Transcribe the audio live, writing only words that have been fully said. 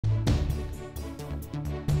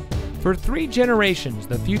For 3 generations,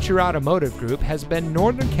 the Future Automotive Group has been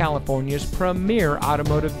Northern California's premier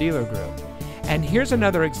automotive dealer group. And here's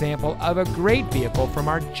another example of a great vehicle from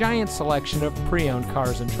our giant selection of pre-owned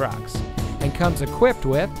cars and trucks. And comes equipped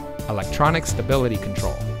with electronic stability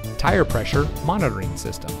control, tire pressure monitoring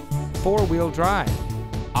system, 4-wheel drive,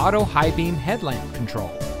 auto high beam headlamp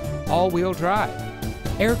control, all-wheel drive,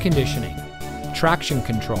 air conditioning, traction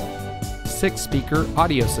control, 6-speaker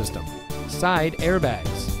audio system, side airbags,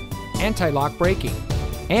 anti-lock braking,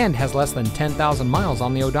 and has less than 10,000 miles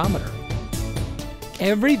on the odometer.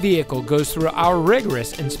 Every vehicle goes through our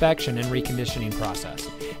rigorous inspection and reconditioning process.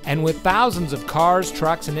 And with thousands of cars,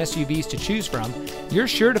 trucks, and SUVs to choose from, you're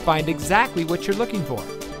sure to find exactly what you're looking for.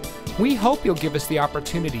 We hope you'll give us the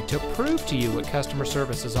opportunity to prove to you what customer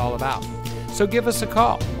service is all about. So give us a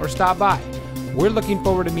call or stop by. We're looking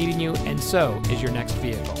forward to meeting you, and so is your next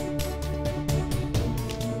vehicle.